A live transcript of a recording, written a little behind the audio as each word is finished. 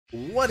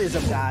What is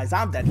up, guys?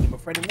 I'm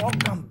DaddyGamerFred and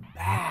welcome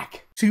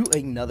back to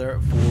another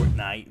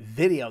Fortnite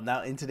video.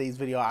 Now in today's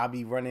video I'll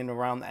be running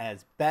around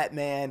as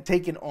Batman,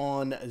 taking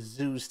on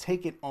Zeus,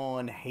 taking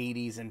on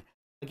Hades, and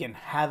again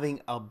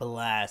having a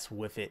blast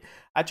with it.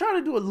 I tried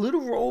to do a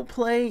little role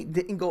play,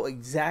 didn't go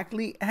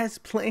exactly as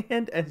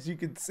planned as you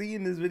can see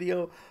in this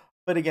video.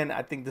 But again,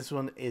 I think this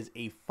one is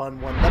a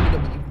fun one. Let me know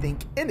what you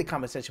think in the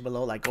comment section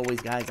below. Like always,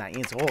 guys, I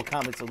answer all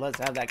comments, so let's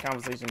have that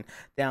conversation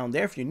down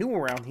there. If you're new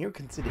around here,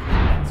 consider hitting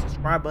that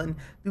subscribe button.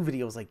 Do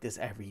videos like this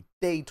every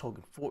day,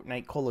 talking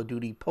Fortnite, Call of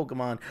Duty,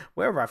 Pokemon,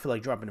 wherever I feel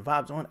like dropping the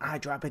vibes on, I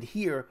drop it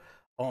here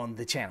on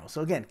the channel.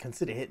 So again,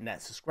 consider hitting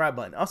that subscribe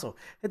button. Also,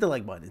 hit the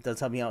like button. It does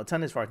help me out a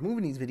ton as far as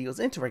moving these videos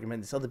and to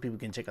recommend this so other people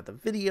can check out the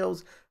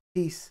videos.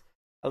 Peace.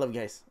 I love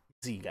you guys.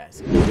 See you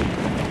guys.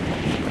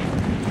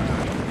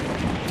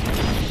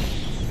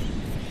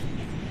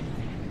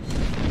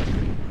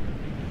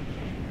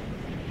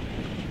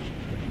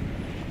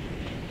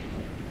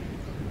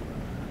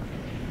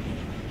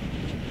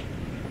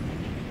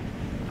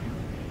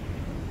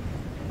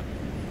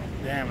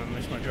 Damn, I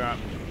missed my drop.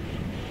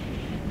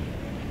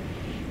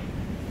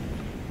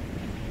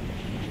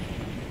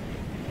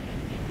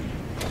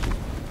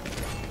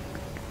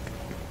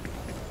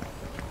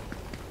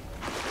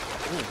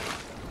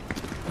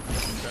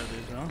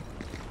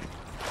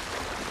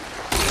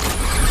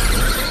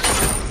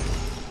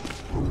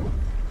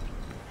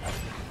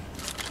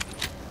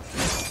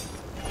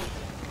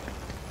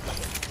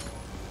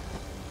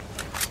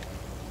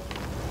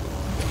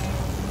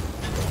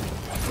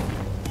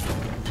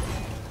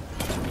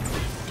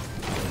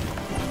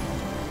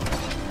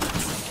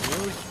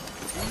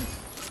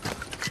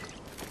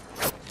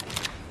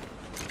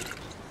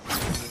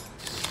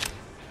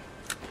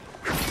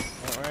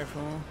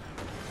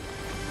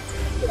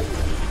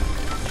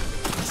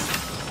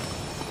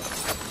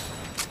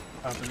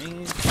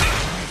 These.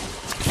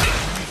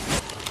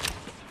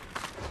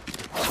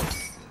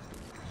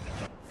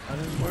 How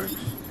does it work?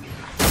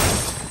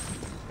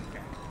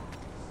 Okay.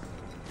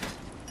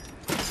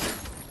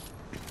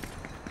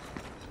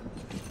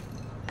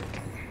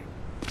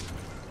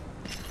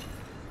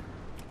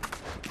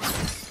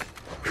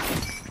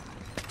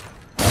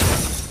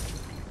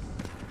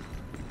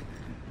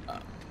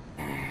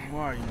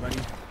 Where are you, buddy?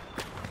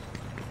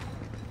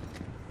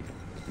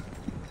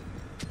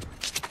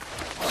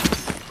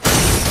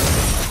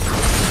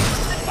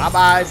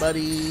 Bye-bye,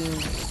 buddy.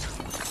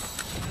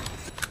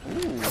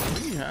 Ooh, what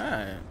do you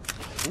have?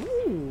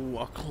 Ooh,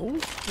 a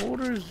close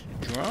quarters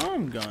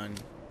drum gun.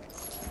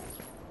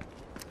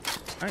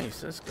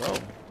 Nice, let's go.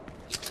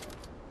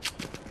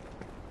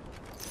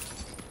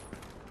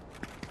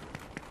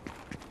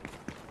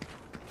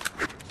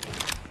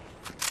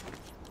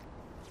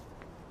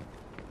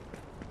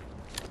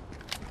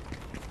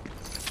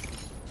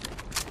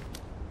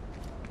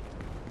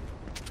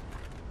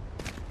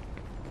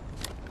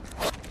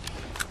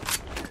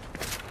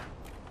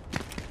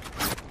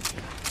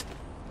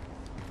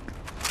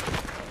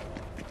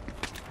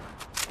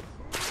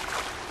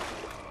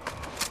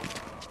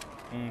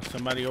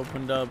 Somebody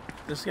opened up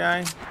this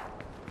guy.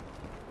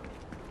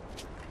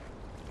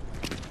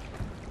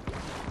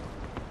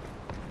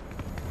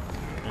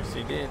 Yes,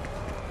 he did.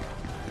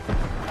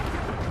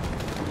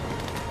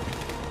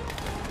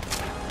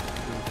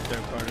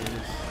 Third part of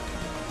this.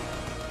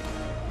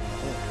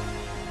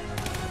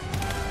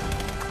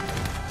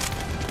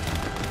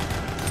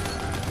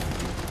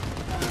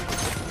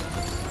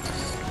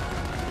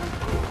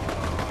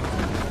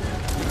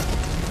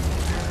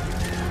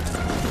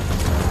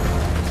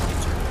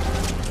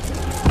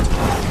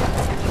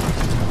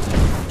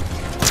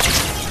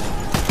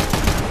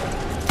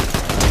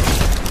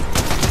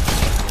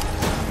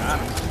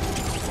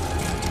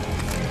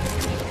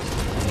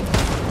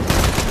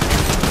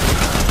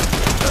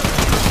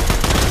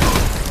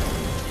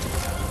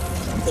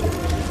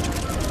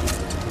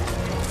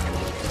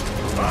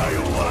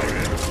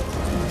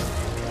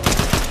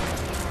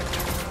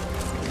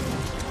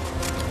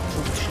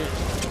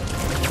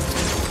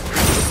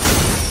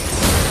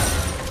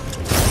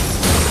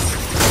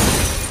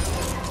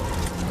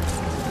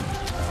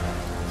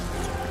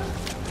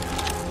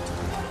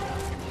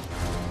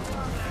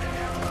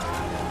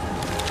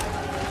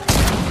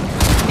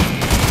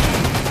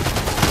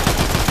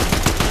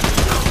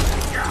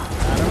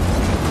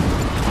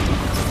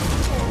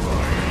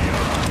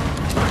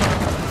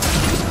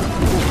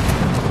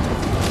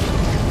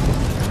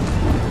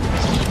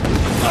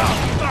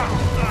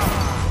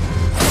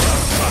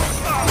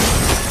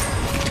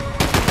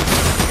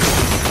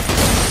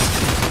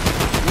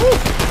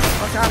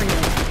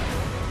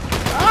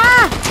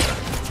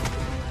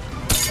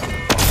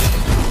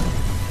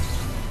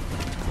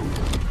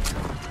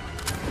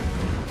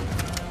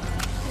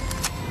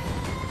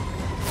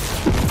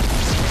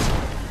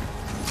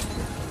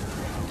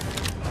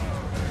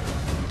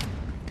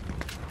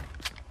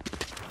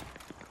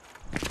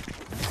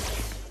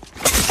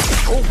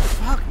 Oh,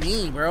 fuck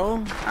me, bro.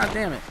 God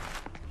damn it.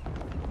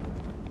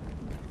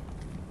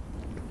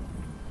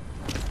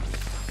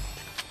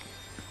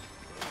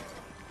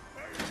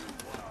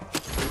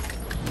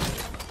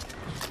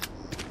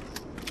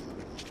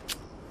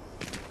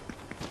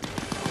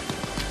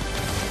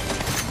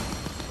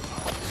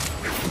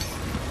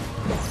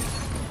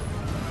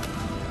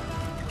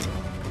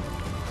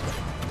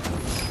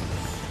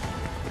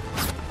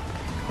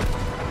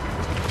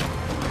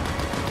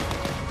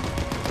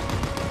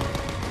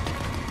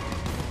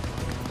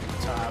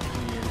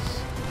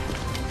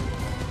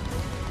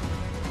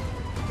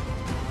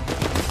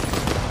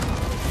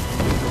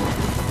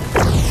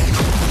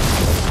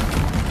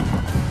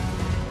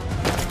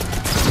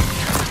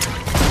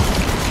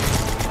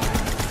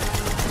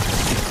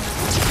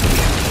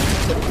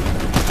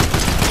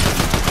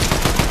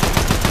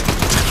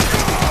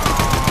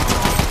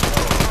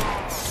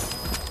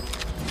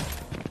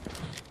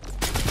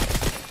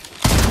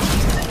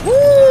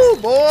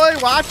 boy,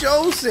 watch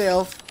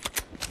yourself.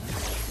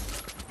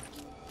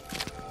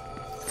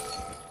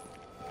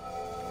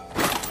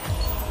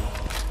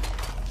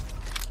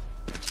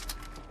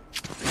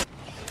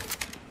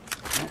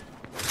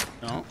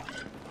 No.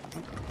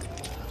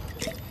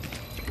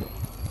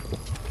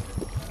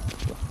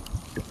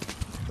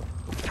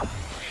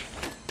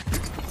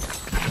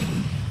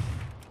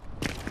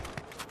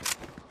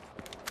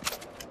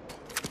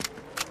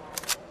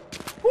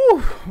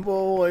 Whew,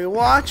 boy,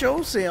 watch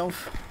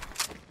yourself.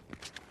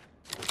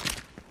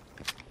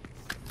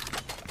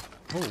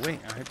 Oh, wait,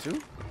 I had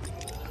two?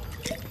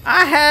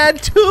 I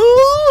had two?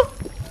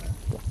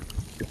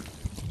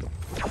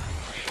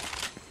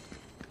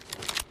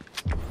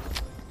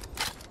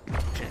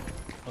 Shit,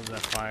 what was that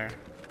fire?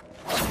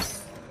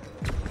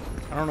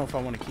 I don't know if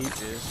I want to keep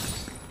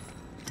this.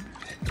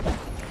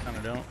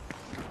 Kinda don't.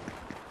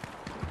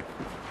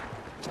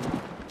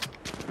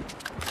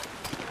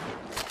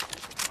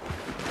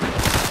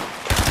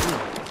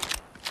 Ooh.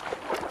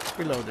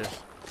 Reload this.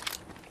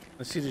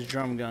 Let's see this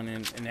drum gun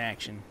in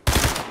action.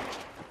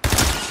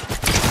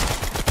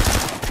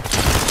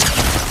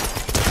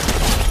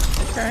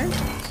 Okay.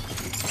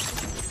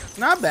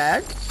 Not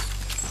bad.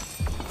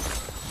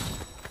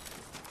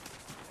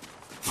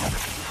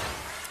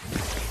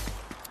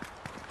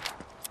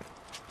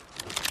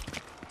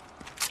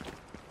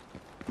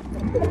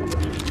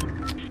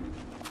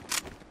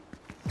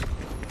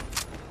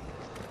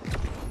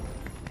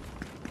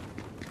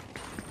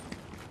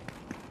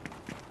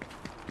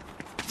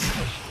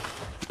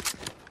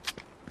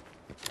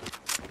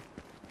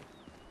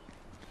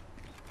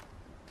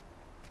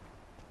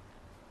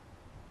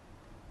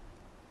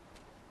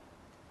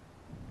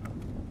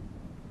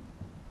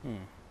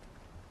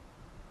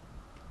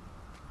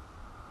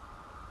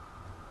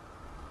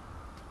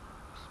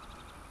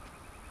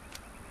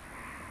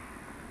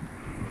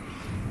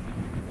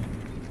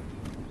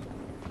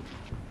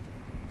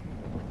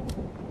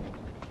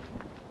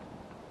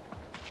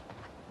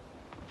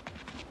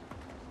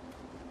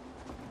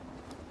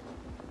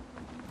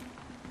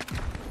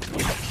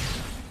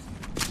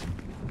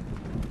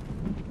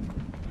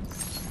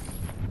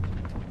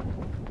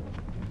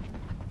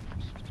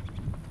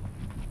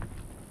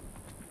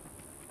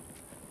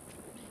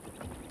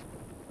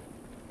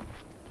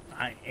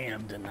 I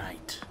am the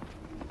night.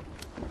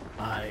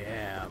 I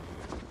am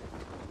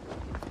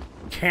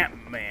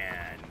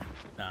Campman.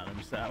 Nah, let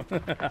me stop.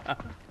 Where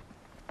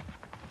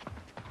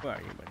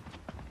are you, buddy?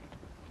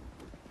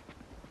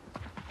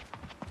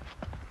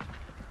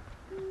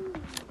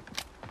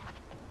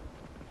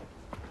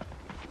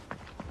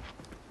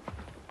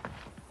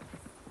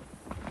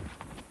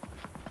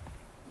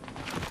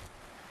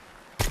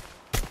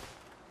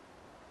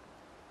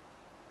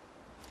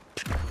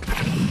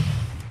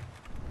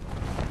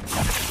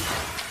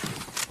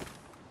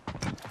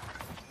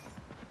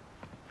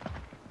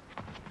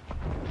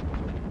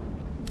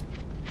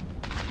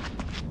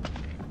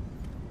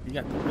 You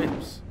got the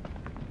whips.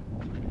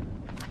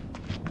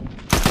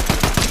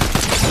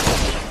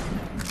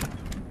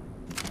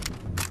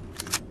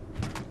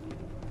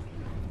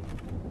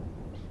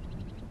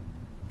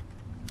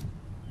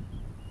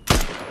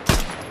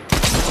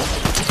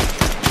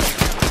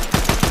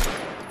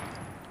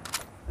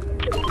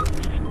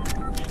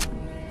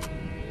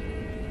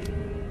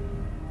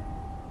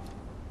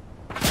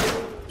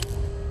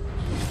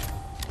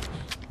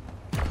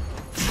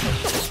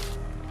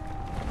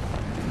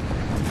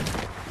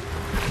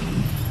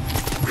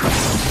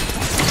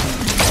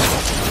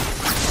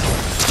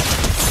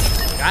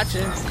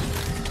 Gotcha.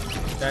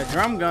 That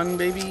drum gun,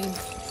 baby.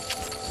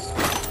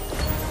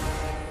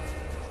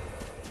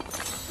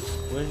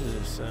 What is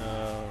this?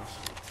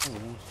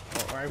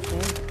 Assault rifle?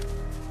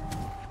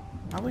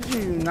 How would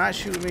you not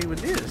shoot me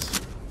with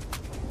this?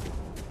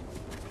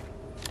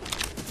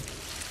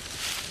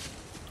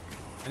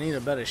 I need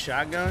a better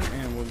shotgun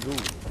and we're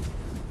good.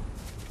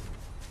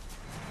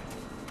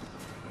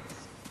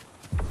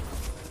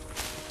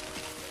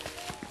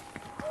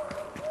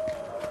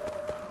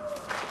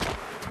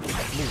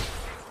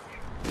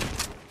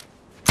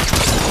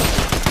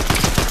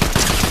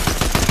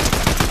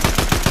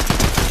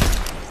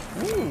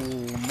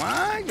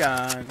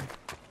 God.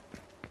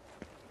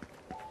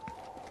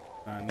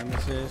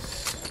 Nemesis.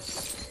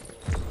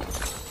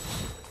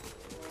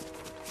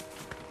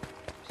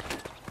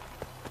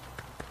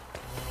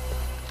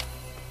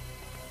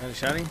 Got a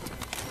shotty?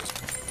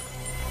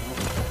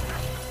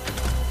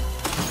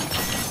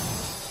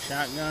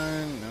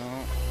 Shotgun? No.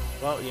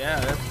 Well, yeah,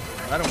 that's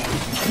a better one.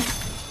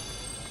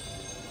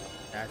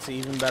 That's an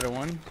even better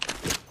one.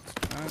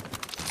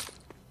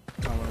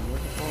 Not what I'm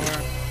looking for.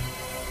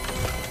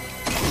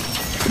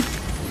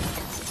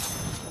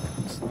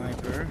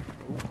 Sniper.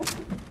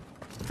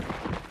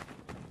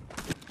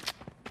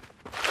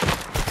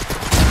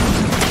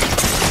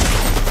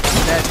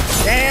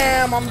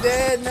 Damn, I'm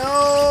dead.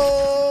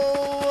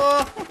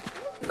 No.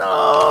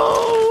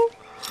 No.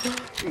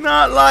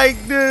 Not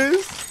like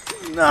this.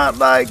 Not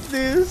like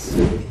this.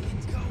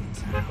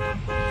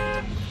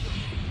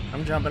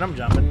 I'm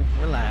jumping.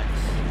 Relax.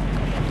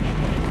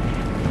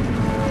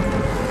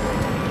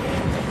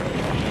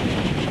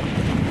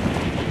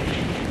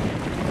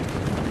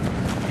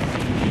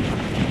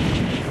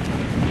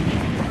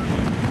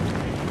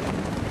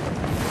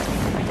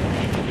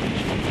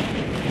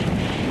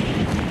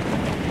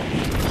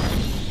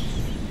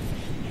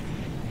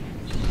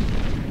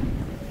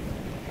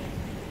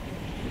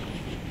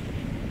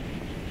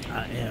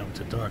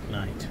 Welcome to Dark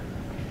Knight.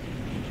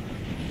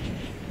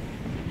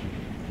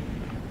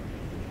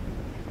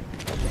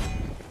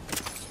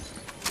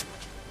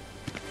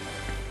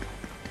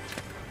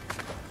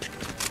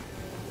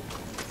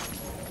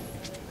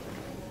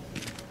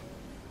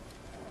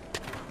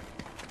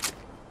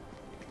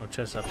 No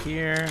chest up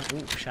here.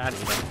 Ooh, shot it.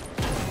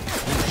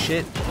 Oh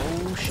shit.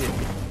 Oh shit.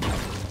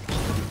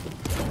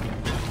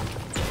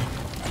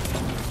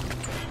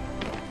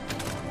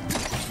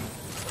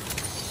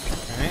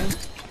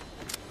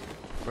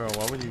 Bro,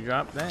 why would you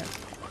drop that?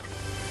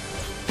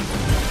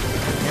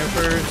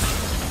 Campers.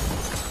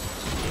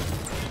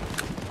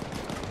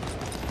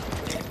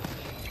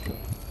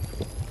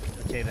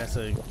 Okay, that's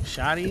a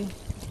shotty.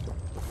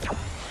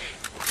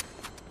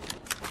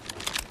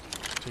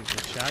 Take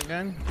the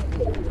shotgun.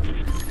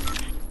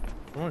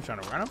 Someone's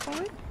trying to run up on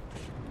me?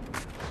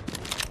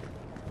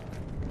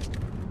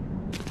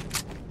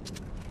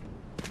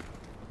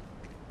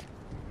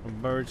 A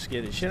bird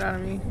scared the shit out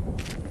of me.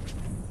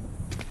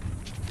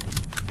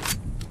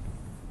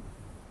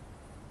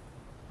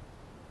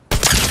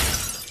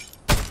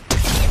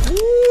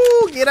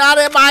 Get out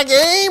of my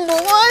game, boy!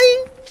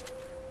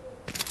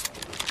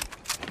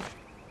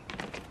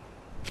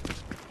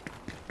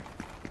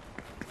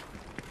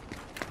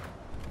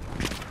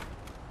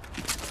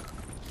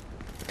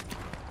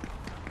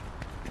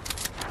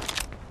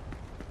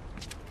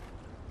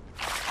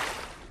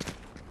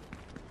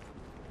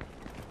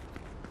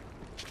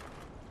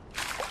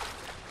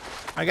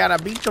 I gotta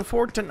beat the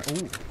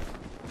Fortnite. Ooh.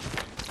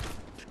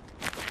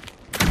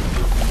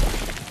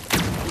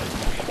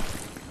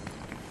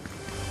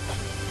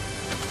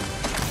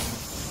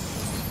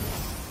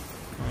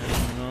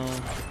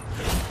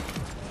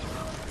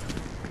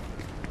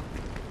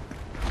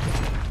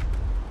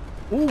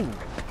 Ooh,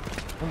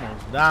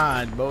 almost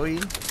died, boy.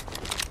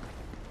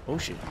 Oh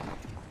shit.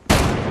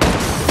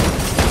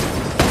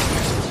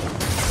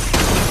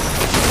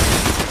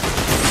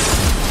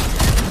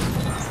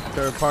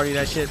 Third party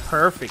that shit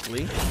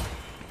perfectly.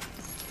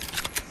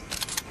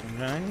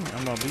 Okay,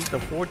 I'm gonna beat the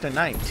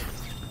Fortnite.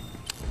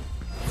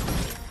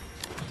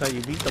 That's how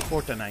you beat the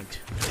Fortnite.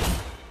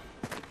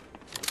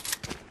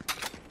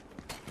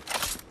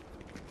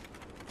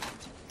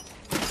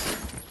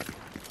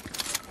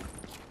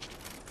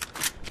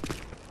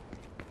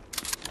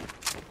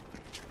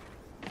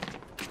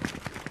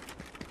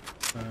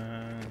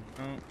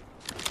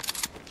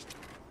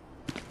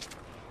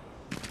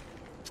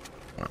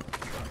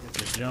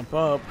 Just jump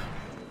up.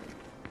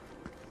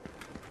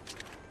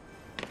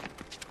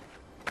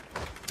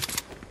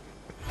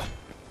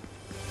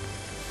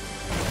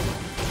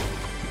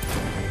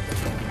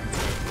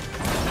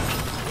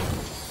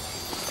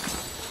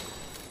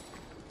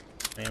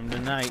 Damn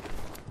tonight.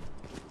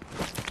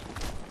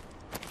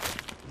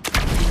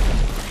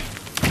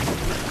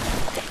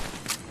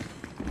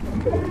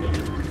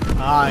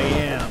 I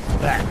am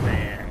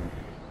Batman.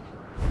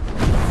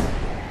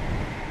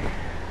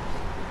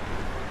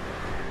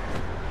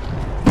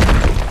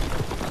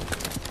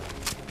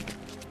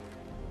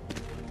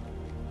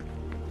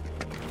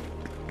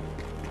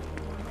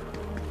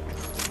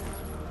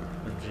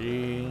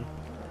 G.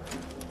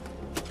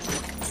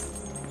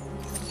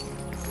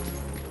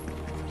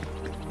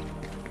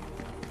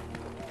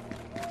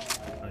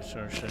 I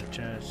search the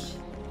chest.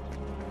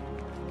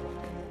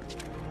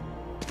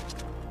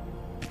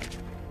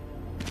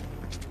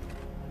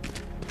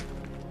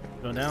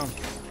 Go down.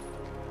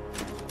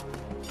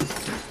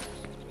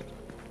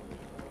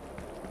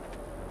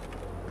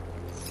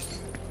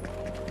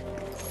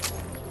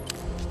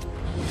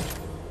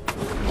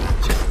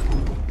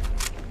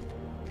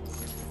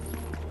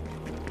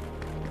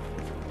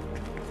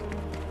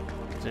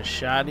 It's a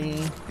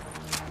shotty.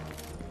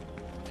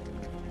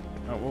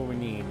 Not what we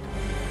need.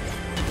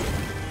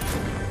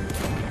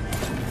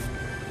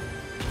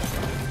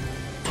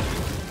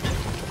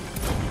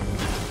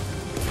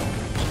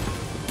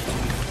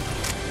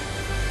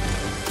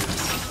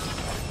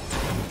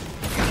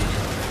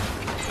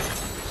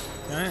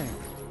 Okay.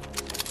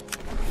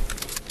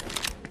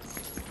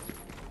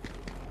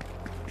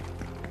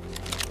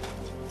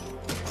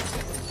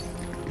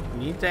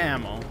 Need the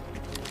ammo.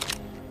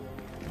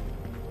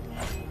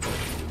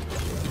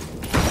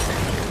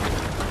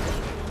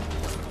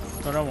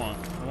 What I want.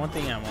 I want the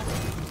ammo.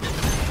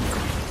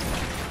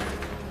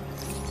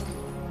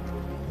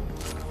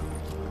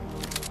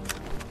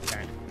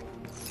 Okay.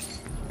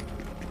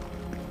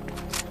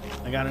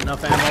 I got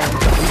enough ammo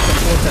to beat the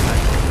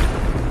Fortnite.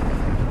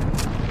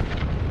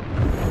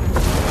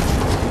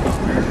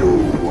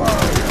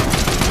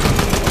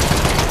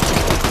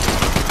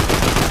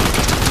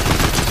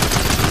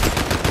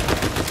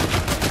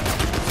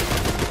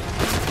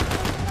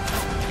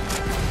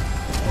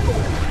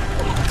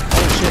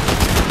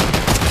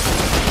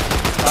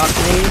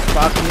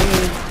 Fuck me.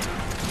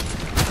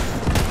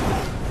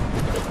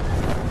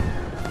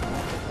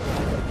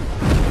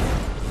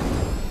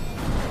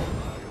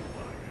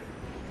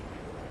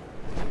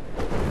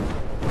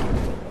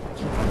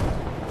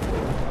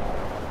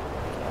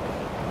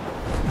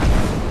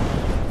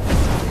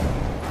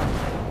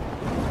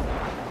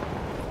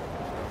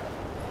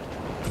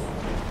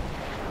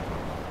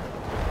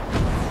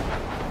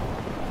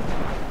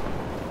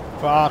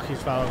 Oh,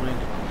 he's following me.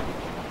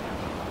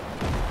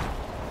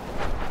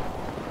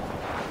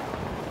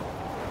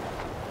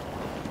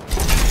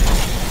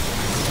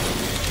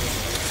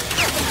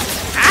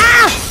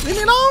 Ah! Leave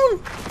me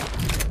alone!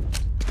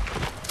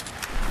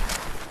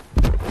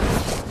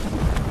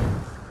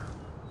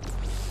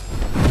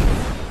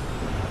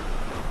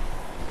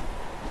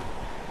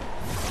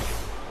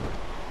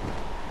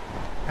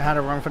 I had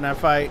to run from that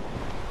fight.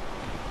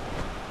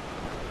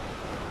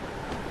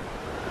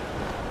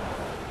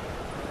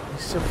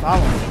 He's still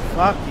following me.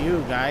 Fuck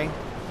you, guy.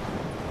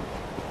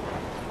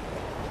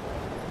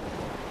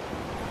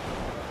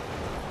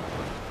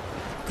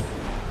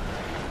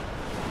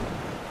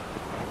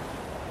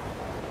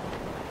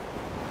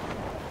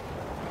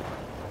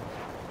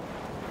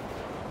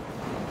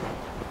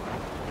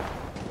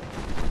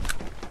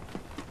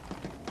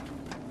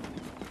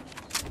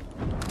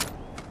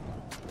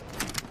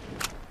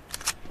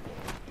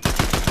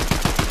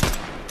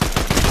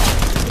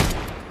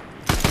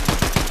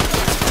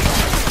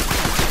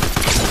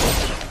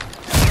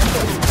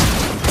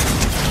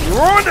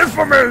 Running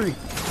for me!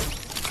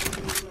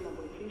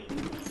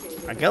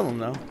 I killed him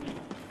though.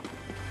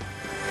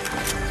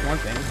 That's one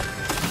thing.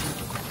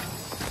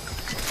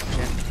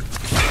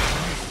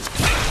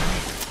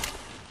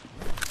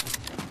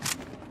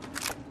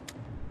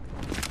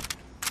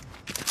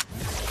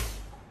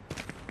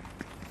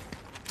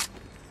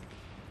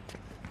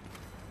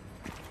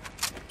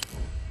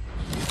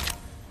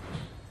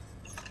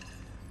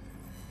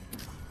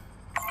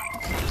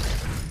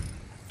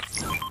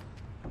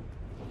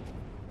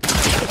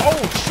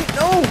 Oh shit,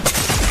 no!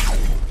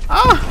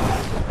 Ah!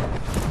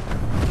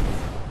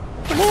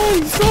 Come on,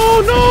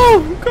 go, no!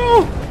 Go!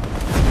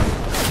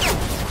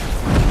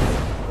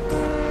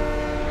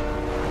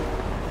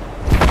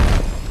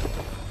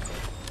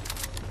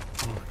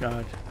 Oh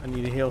god, I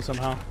need to heal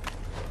somehow.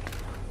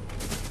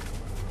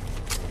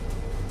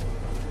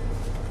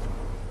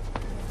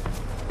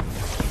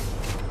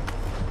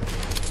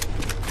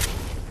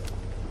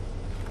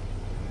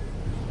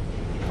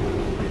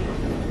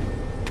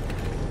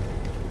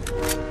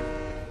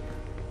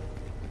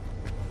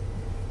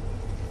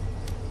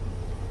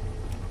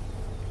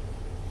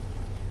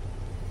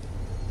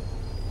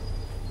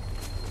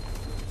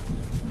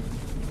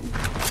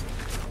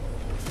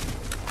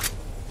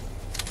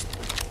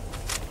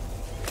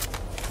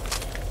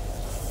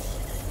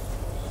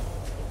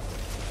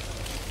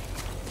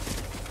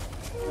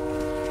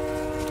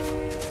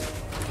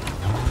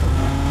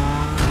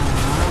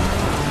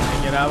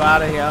 Get up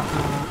out of here.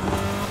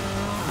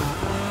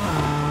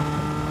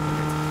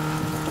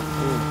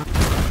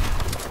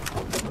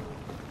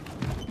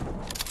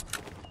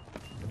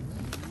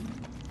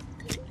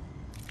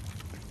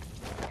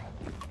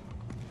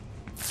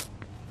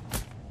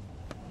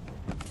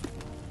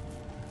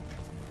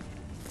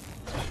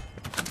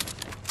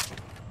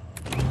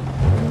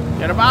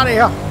 Get up out of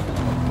here.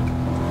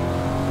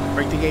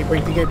 Break the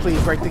gate,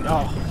 please. Break the.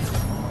 Oh.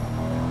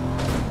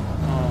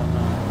 Oh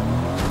no.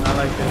 Not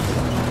like this.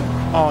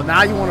 Oh,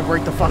 now you want to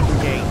break the fucking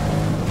gate.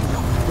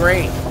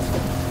 Great.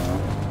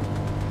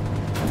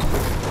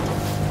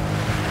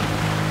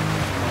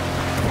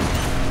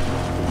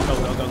 Go,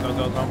 go, go, go,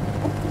 go, go.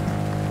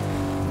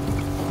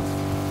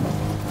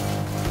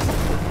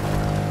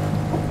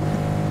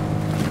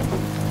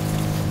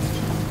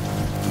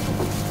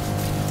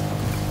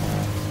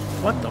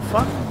 What the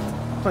fuck?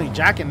 Playing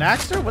Jack and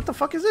Daxter? What the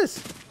fuck is this?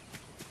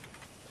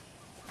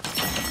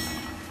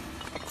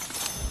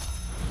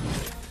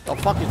 The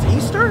fuck is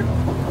Easter?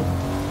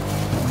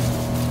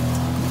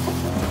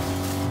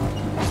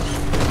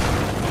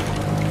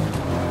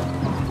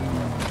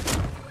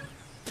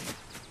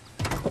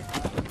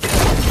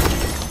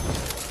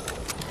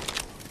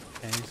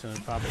 Okay, so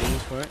pop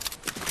these for it.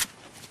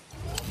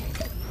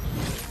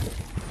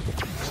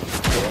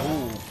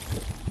 Ooh.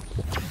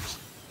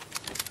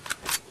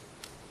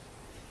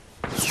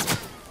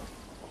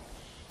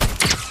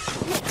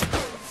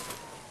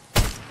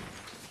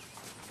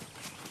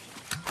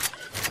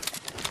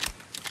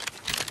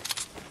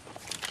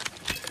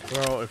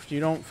 Bro, if you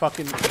don't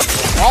fucking...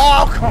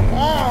 Oh, come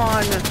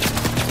on!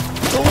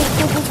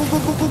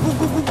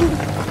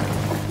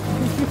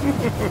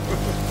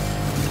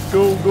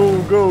 Go,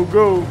 go, go,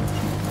 go.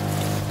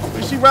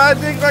 We see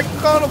riding like a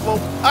carnival.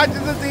 I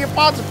just did the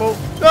impossible.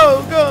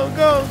 Go, go,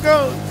 go,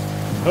 go.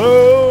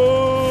 Oh.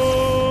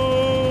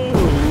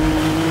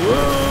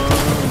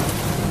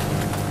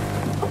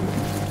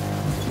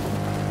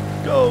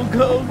 Go,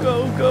 go,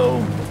 go,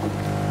 go.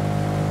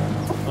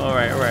 All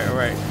right, all right, all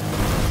right.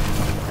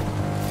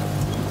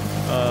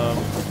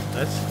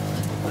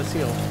 Let's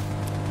heal.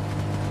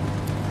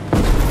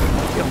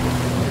 Heal.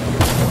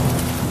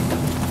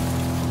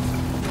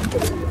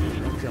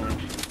 I'm killing.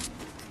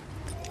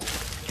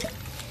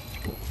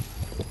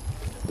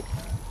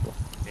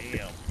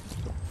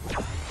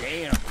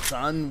 Damn,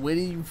 son, where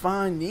did you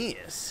find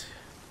this?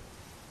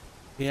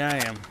 Here I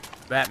am,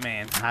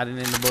 Batman, hiding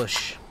in the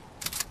bush.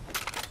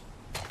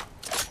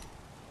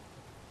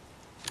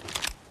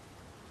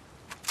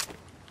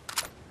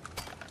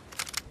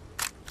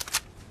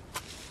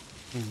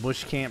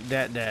 Bush camp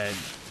that dad.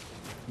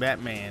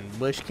 Batman.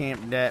 Bush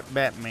camp that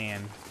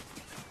Batman.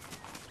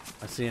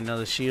 I see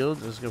another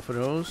shield. Let's go for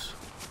those.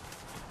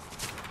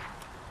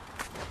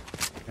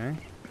 Okay.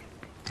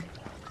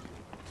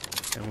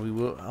 And we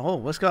will. Oh,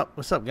 what's up?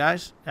 What's up,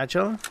 guys? Y'all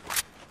chilling?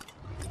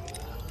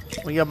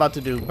 What you about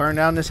to do? Burn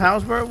down this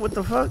house, bro? What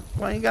the fuck?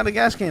 Why you got a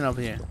gas can up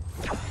here?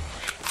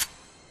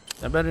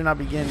 I better not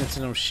be getting into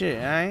no shit,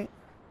 alright?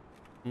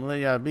 I'm gonna let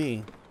y'all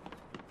be.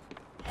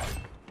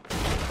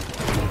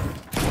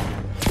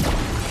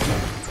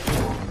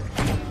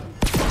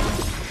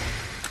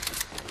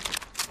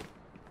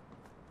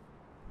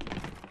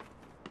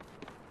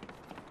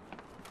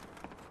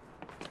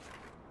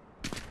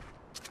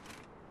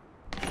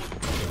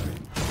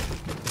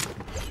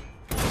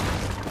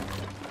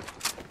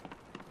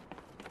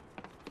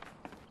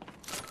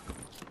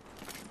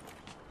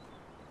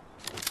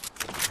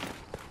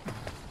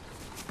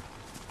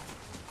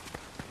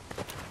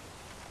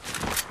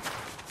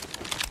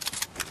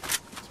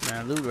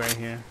 Loot right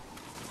here.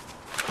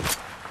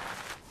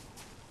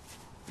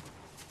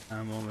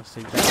 I'm almost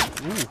take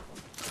that. Ooh.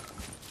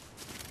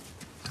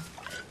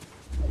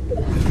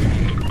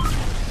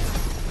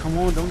 Come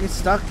on, don't get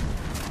stuck.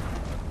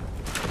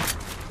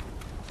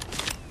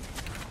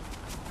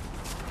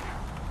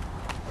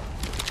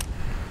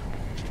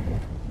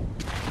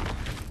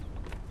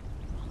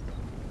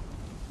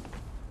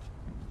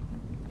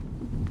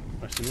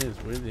 Question is,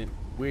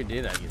 where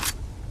did I get?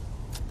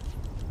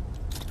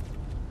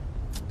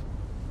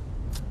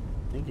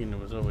 Thinking it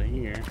was over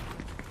here.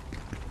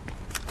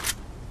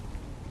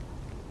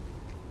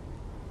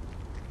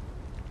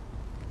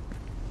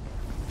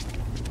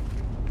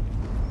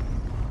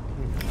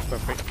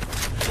 Perfect.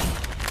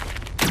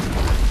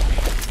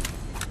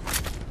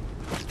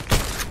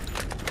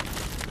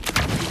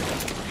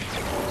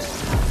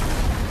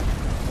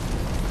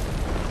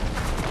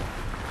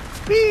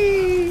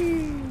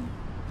 Whee!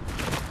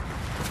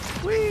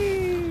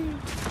 Whee!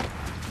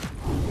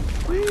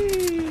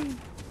 Whee!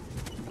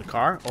 The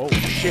car? Oh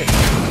shit.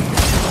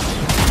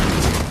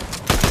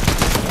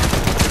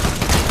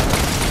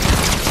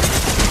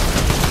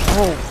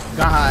 Oh,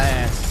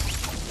 God.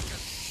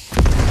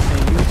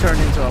 And you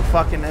turned into a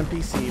fucking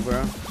NPC,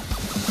 bro.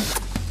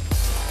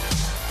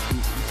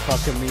 You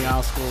fucking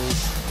meow schools.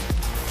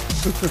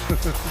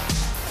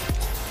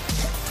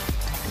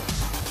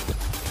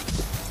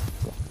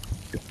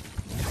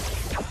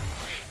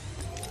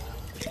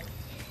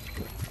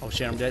 Oh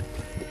shit, I'm dead.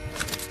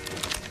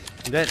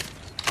 I'm dead.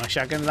 My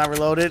shotgun's not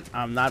reloaded.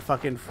 I'm not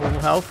fucking full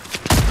health.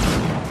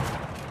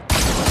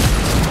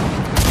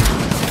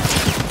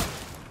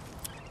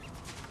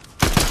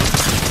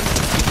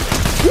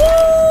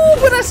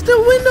 But I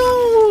still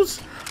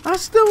windows! I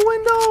still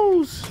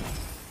windows!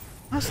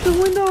 I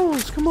still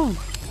windows! Come on.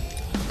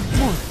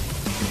 Come on.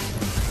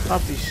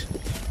 Pop these.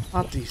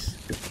 Pop these.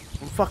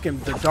 I'm fucking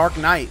the Dark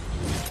Knight.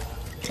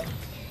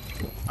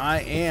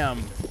 I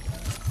am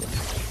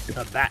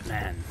the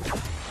Batman.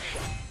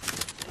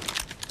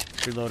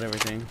 Reload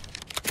everything.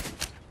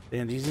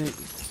 Damn, these ain't...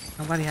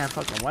 Nobody have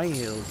fucking white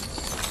heels.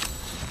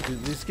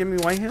 Did this give me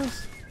white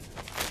heels?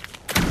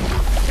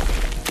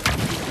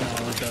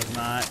 No, it does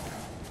not.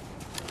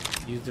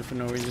 Used it for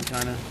no reason,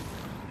 kinda.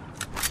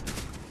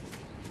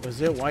 Was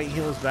there white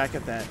heels back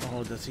at that?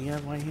 Oh, does he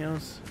have white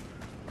heels?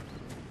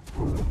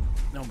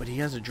 No, but he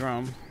has a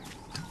drum.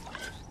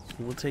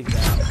 We'll take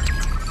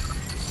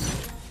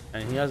that.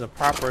 And he has a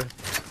proper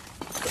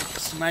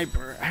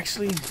sniper.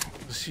 Actually,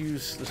 let's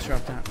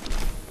drop that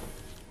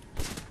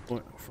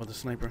for the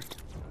sniper.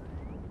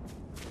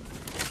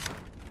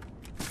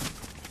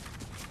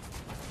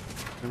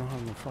 I don't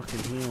have no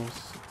fucking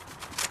heels.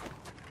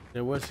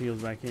 There was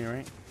heels back here,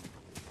 right?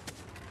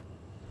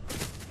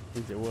 I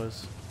think there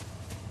was.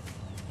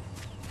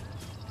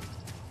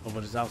 Oh,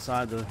 but it's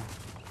outside the...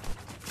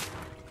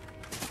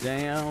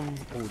 Damn.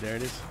 Oh, there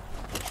it is.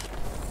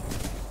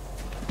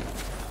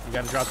 You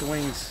gotta drop the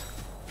wings.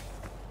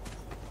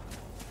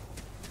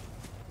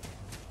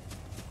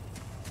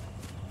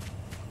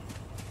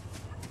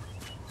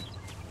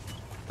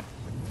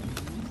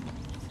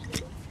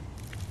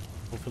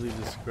 Hopefully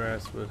this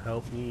grass would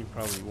help me. It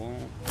probably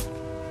won't.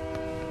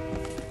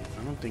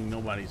 I don't think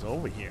nobody's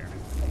over here.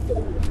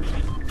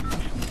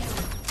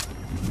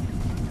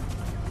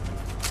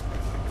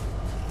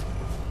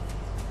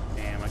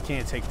 Damn, I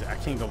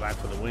can't go back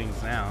for the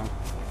wings now.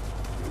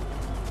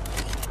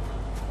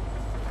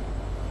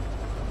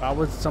 If I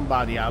was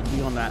somebody, I'd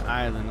be on that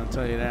island, I'll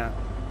tell you that.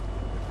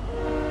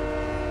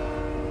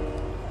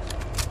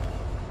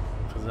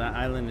 Because that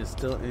island is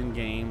still in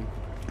game.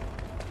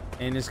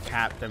 And it's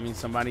capped. I mean,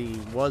 somebody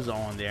was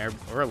on there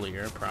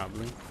earlier,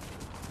 probably.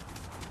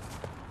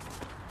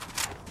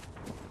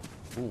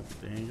 Ooh,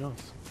 there he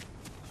goes.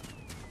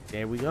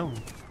 There we go.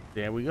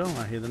 There we go.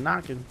 I hear the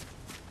knocking.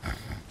 I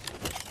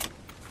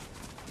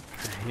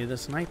hear the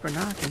sniper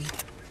knocking.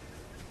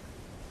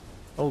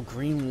 Oh,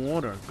 green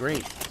water.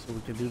 Great. So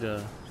we can do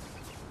the...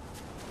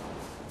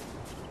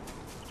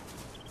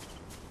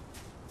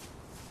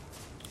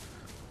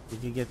 We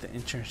can get the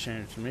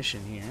insurance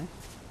mission here.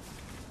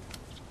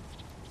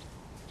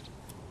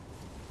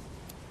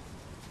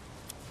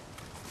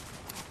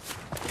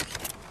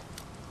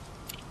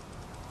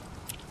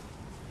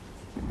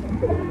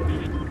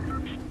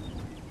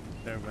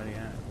 everybody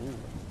at? Ooh.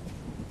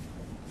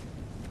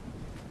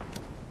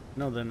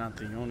 No, they're not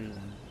the only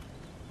one.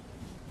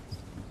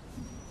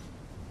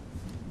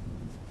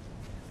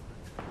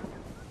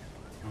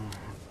 Oh,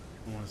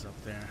 someone's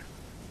up there.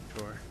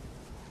 Sure.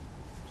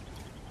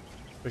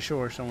 For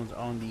sure, someone's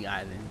on the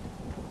island.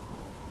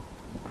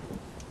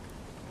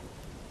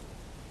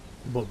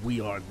 But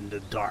we are in the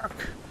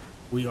dark.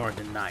 We are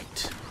the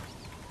night.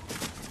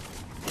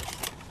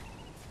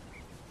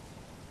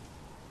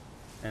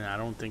 And I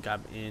don't think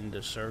I'm in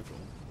the circle.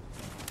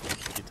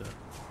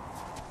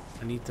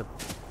 I need to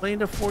play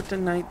the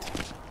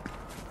Fortnite.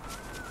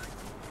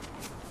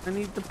 I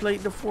need to play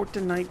the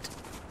Fortnite.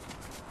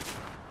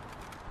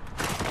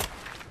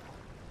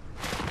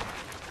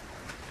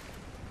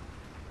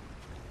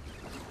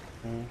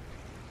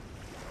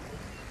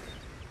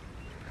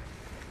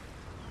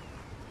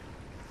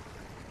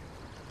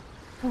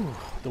 Whew,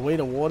 the way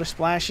the water's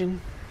splashing.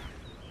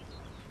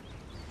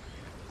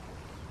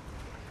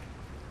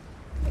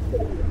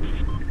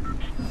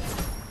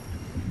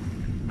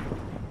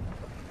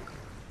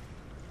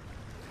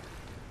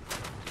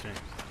 Okay,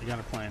 I got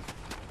a plan.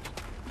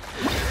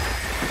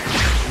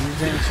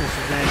 Use ancient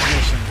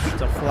transmissions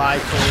to fly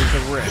towards the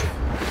rift.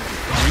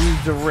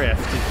 Use the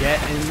rift to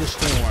get in the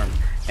storm,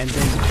 and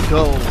then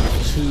go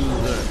to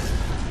the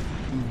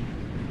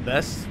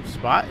best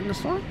spot in the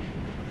storm.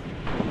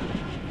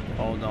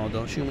 Oh no,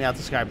 don't shoot me out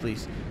the sky,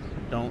 please.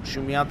 Don't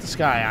shoot me out the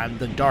sky. I'm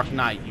the Dark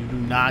Knight. You do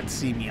not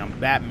see me. I'm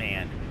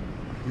Batman.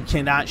 You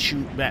cannot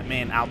shoot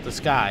Batman out the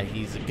sky.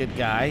 He's a good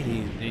guy.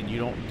 You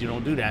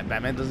don't do that.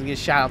 Batman doesn't get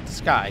shot out the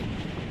sky.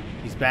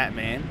 He's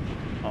Batman.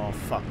 Oh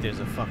fuck, there's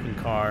a fucking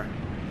car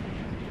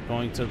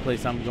going to the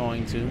place I'm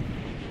going to.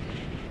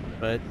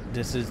 But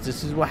this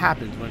is what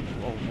happens when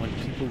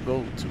people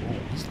go to. Oh,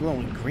 he's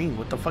glowing green.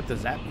 What the fuck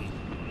does that mean?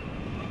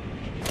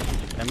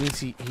 That means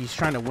he's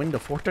trying to win the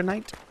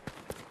Fortnite?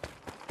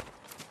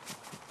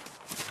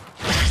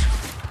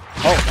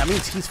 Oh, that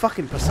means he's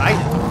fucking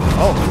Poseidon.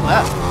 Oh, he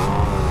left.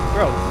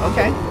 Bro,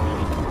 okay.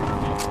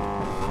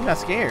 You got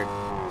scared.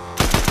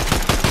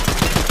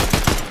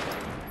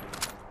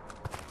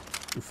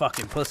 You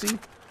fucking pussy.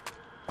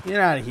 Get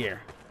out of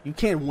here. You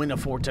can't win a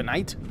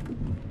Fortnite.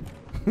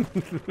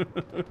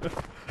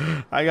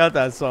 I got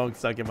that song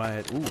stuck in my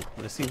head. Ooh,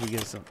 let's see if we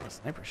get a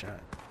sniper shot.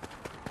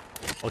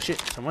 Oh shit,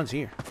 someone's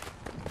here.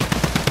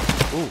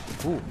 Ooh,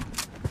 ooh.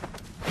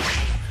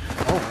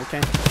 Oh,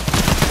 okay.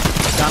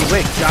 John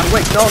Wick, John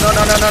Wick. No, no,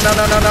 no, no, no, no,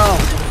 no, no, no.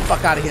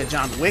 Fuck out of here,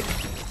 John Wick.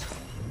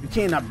 You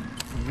cannot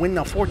win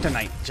a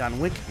Fortnite, John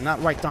Wick.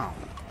 Not right now.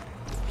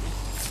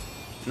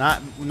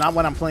 Not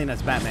when I'm playing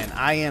as Batman.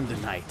 I am the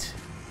knight.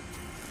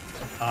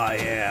 I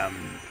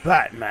am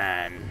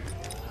Batman.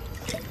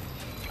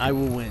 I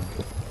will win.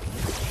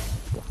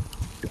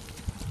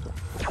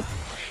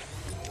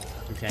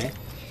 Okay.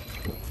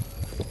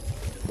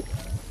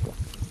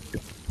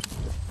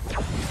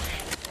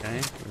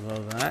 Okay,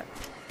 reload that.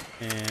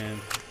 And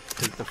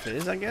take the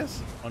fizz, I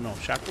guess? Oh no,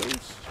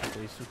 shockwaves?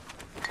 Shockwaves.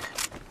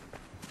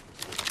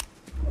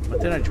 What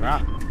did I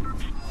drop?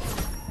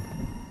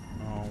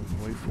 Oh,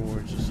 wait for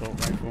it. Assault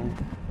rifle.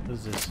 What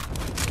is this?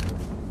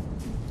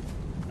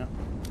 No.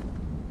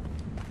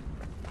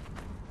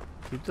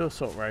 Keep the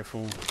assault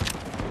rifle.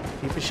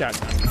 Keep a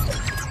shotgun.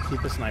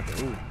 Keep a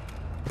sniper. Ooh.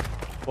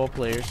 4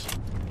 players.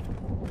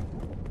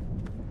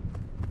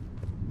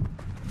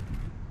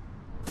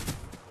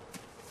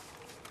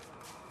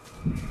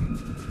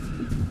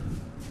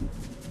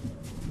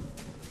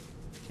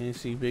 Can't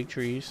see big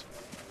trees.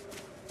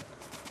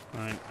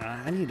 Alright,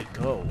 I need to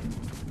go.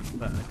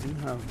 But I do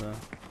have the...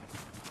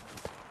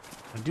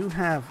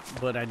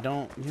 but I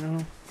don't, you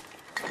know...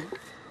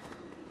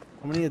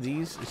 How many of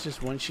these? It's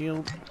just one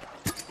shield?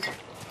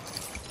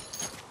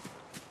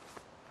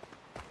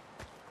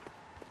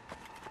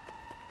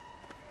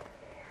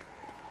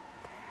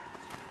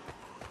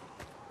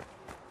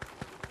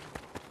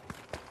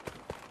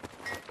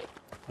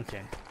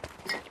 Okay.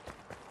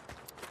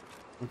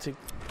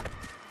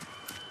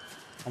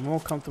 I'm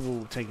more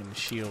comfortable taking the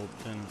shield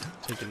than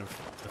taking the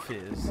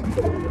fizz.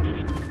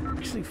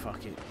 Actually,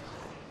 fuck it.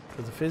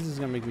 Because the fizz is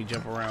going to make me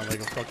jump around like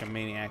a fucking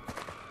maniac.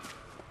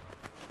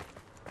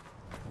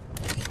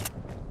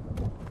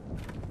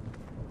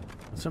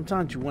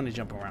 Sometimes you want to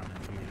jump around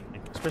like a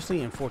maniac.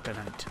 Especially in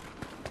Fortnite.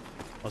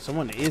 Well,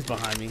 someone is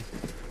behind me.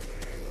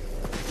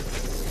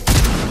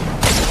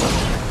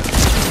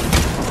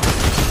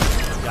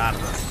 Got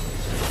him.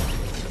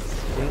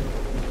 See?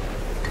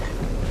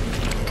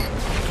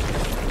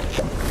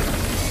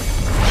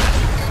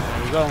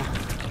 Go.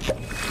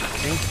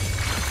 See?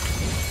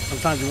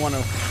 Sometimes you want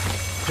to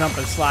jump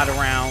and slide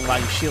around while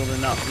you're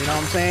shielding up. You know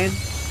what I'm saying?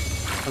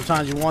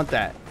 Sometimes you want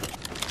that.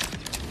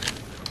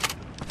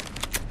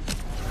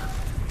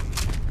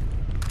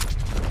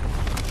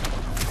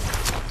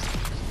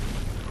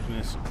 And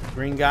this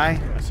green guy.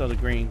 I saw the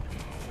green.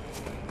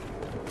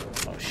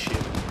 Oh shit.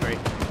 Great.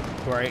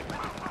 Great.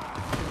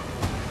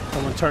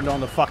 Someone turned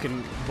on the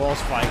fucking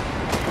boss fight.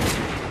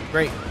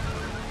 Great.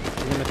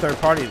 We're in the third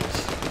party of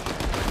this.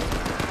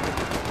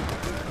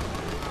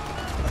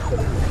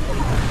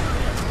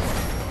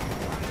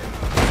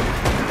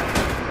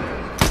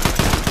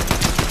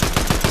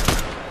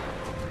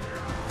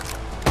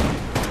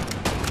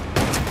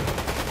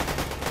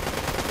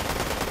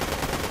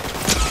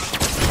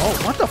 Oh,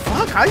 what the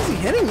fuck? How is he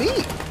hitting me?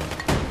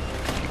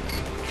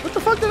 What the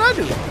fuck did I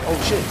do? Oh,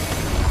 shit.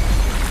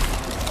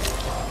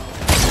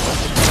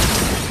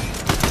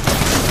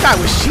 This guy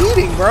was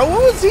cheating, bro.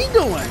 What was he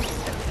doing?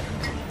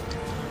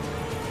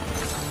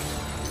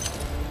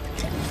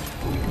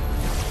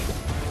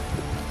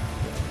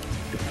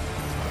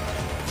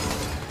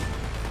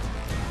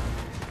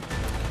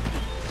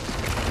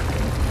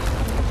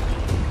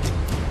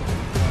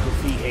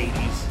 Defeat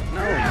Hades.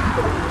 No.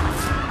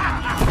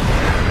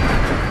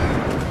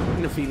 You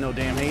can defeat no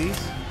damn Hades.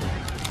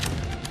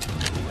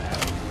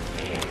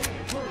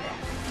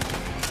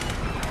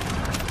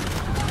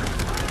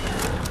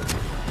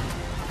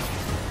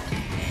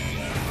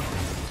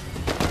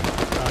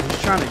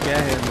 Trying to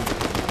get him.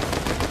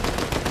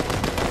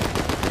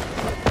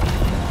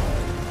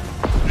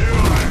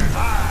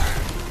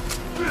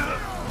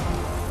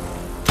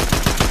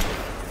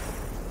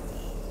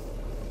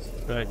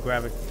 Go ahead,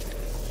 grab it.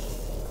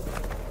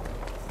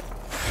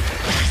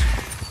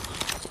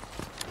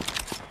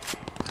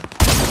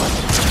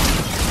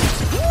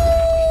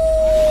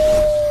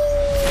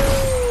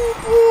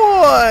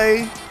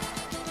 Boy!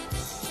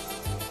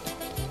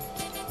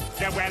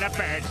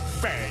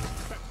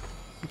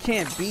 You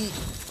can't beat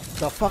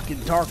the fucking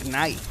Dark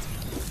Knight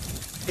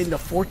in the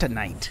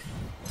Fortnite.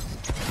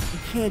 You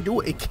can't do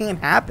it. It can't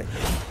happen.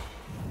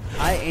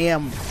 I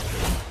am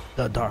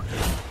the Dark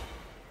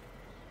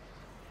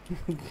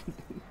Knight.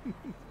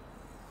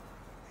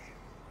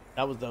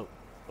 That was dope.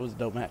 It was a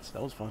dope match.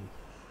 That was fun.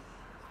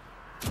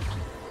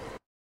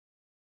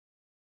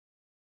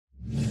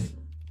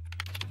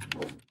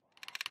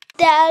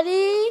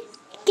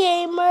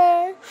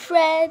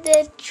 DaddyGamerFred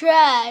is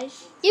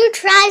trash. You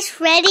trash,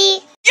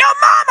 Freddy? Your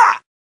mama!